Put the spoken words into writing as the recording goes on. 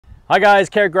Hi guys,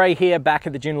 Kerrod here, back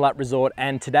at the Joondalup Resort,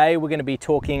 and today we're going to be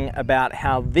talking about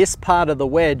how this part of the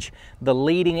wedge, the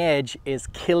leading edge, is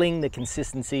killing the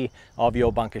consistency of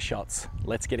your bunker shots.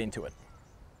 Let's get into it.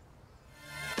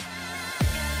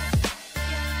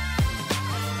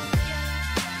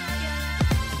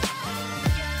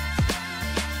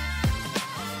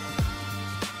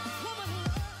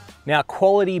 Now,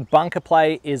 quality bunker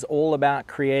play is all about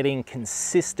creating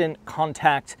consistent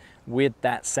contact with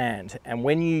that sand. And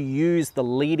when you use the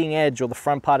leading edge or the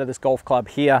front part of this golf club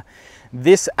here,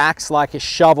 this acts like a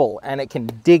shovel and it can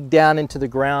dig down into the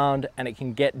ground and it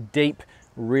can get deep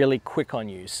really quick on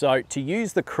you. So to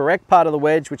use the correct part of the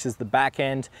wedge, which is the back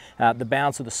end, the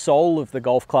bounce of the sole of the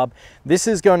golf club, this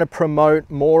is going to promote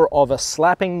more of a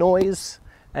slapping noise.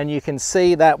 And you can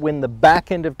see that when the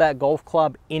back end of that golf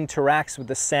club interacts with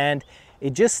the sand,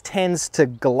 it just tends to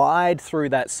glide through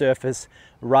that surface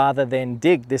rather than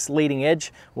dig. This leading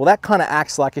edge, well, that kind of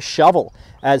acts like a shovel.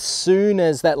 As soon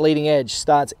as that leading edge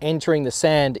starts entering the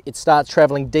sand, it starts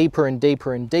traveling deeper and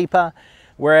deeper and deeper.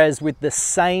 Whereas with the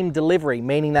same delivery,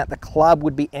 meaning that the club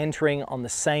would be entering on the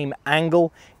same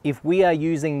angle, if we are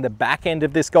using the back end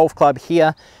of this golf club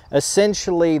here,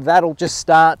 essentially that'll just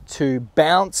start to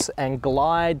bounce and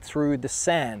glide through the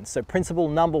sand. So principle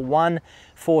number one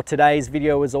for today's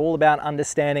video is all about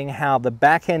understanding how the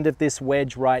back end of this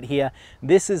wedge right here,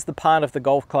 this is the part of the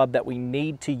golf club that we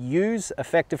need to use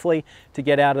effectively to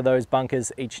get out of those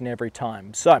bunkers each and every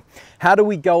time. So how do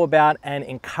we go about and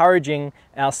encouraging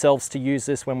ourselves to use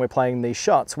this when we're playing these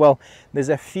shots? Well, there's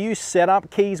a few setup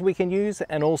keys we can use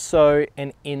and also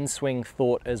an in-swing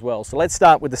thought as well. So let's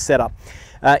start with the setup.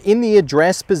 In the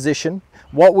address position,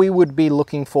 what we would be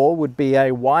looking for would be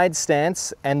a wide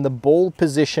stance and the ball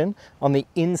position on the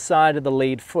inside of the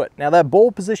lead foot. Now that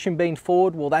ball position being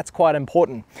forward, well, that's quite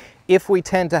important. If we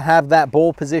tend to have that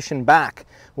ball position back,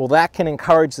 well, that can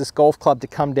encourage this golf club to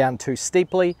come down too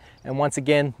steeply, and once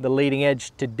again, the leading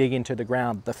edge to dig into the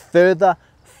ground. The further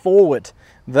forward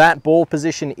that ball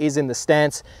position is in the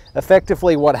stance,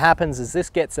 effectively what happens is this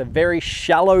gets a very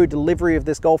shallow delivery of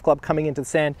this golf club coming into the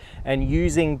sand and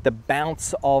using the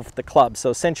bounce of the club.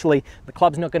 So essentially the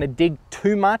club's not going to dig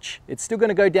too much. It's still going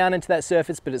to go down into that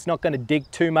surface, but it's not going to dig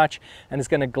too much, and it's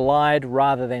going to glide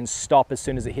rather than stop as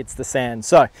soon as it hits the sand.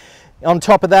 So on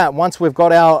top of that, once we've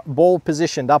got our ball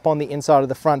positioned up on the inside of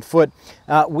the front foot,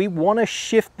 we want to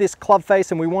shift this club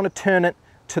face and we want to turn it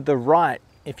to the right.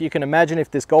 If you can imagine, if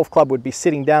this golf club would be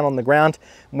sitting down on the ground,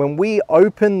 when we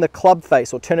open the club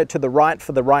face or turn it to the right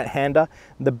for the right-hander,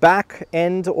 the back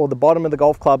end or the bottom of the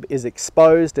golf club is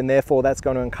exposed, and therefore that's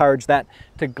going to encourage that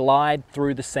to glide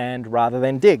through the sand rather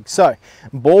than dig. So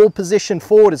ball position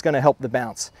forward is going to help the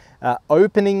bounce.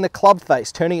 Opening the club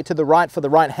face, turning it to the right for the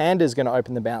right-hander is going to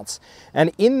open the bounce.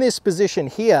 And in this position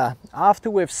here,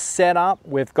 after we've set up,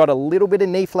 we've got a little bit of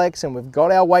knee flex and we've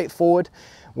got our weight forward,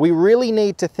 we really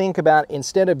need to think about,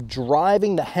 instead of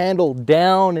driving the handle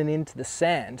down and into the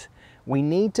sand, we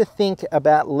need to think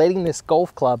about letting this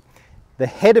golf club, the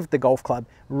head of the golf club,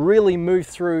 really move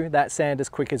through that sand as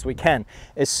quick as we can.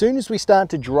 As soon as we start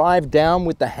to drive down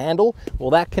with the handle,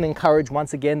 well, that can encourage,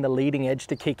 once again, the leading edge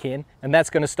to kick in, and that's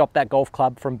going to stop that golf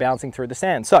club from bouncing through the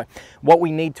sand. So what we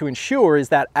need to ensure is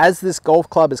that as this golf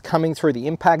club is coming through the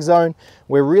impact zone,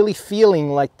 we're really feeling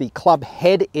like the club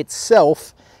head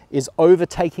itself is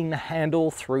overtaking the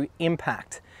handle through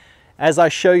impact. As I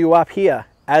show you up here,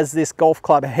 as this golf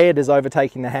club head is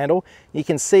overtaking the handle, you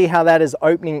can see how that is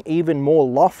opening even more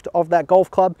loft of that golf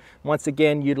club, once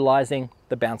again utilizing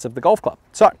the bounce of the golf club.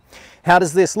 So how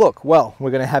does this look? Well,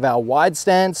 we're going to have our wide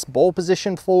stance, ball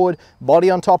position forward, body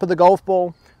on top of the golf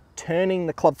ball, turning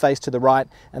the club face to the right,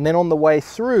 and then on the way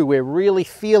through, we're really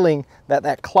feeling that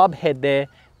that club head there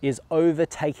is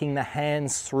overtaking the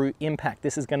hands through impact.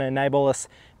 This is going to enable us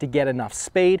to get enough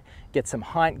speed, get some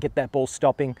height, get that ball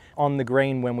stopping on the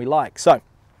green when we like. So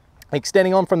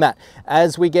extending on from that,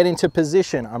 as we get into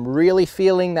position, I'm really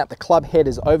feeling that the club head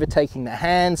is overtaking the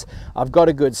hands. I've got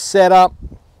a good setup.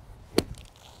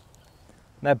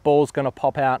 That ball's going to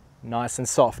pop out nice and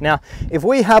soft. Now, if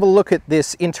we have a look at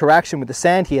this interaction with the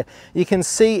sand here, you can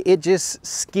see it just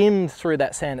skimmed through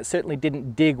that sand. It certainly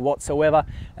didn't dig whatsoever,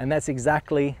 and that's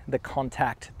exactly the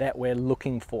contact that we're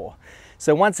looking for.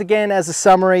 So once again, as a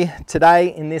summary,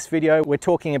 today in this video, we're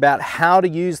talking about how to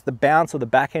use the bounce or the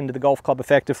back end of the golf club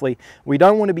effectively. We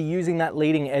don't want to be using that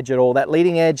leading edge at all. That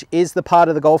leading edge is the part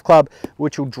of the golf club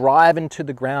which will drive into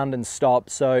the ground and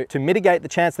stop. So to mitigate the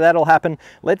chance that that'll happen,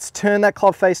 let's turn that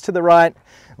club face to the right.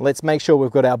 Let's make sure we've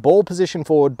got our ball position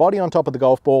forward, body on top of the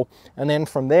golf ball, and then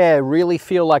from there, really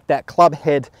feel like that club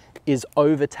head is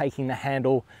overtaking the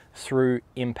handle through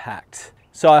impact.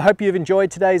 So I hope you've enjoyed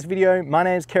today's video. My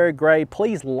name is Kerrod.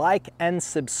 Please like and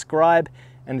subscribe.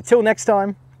 And until next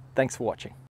time, thanks for watching.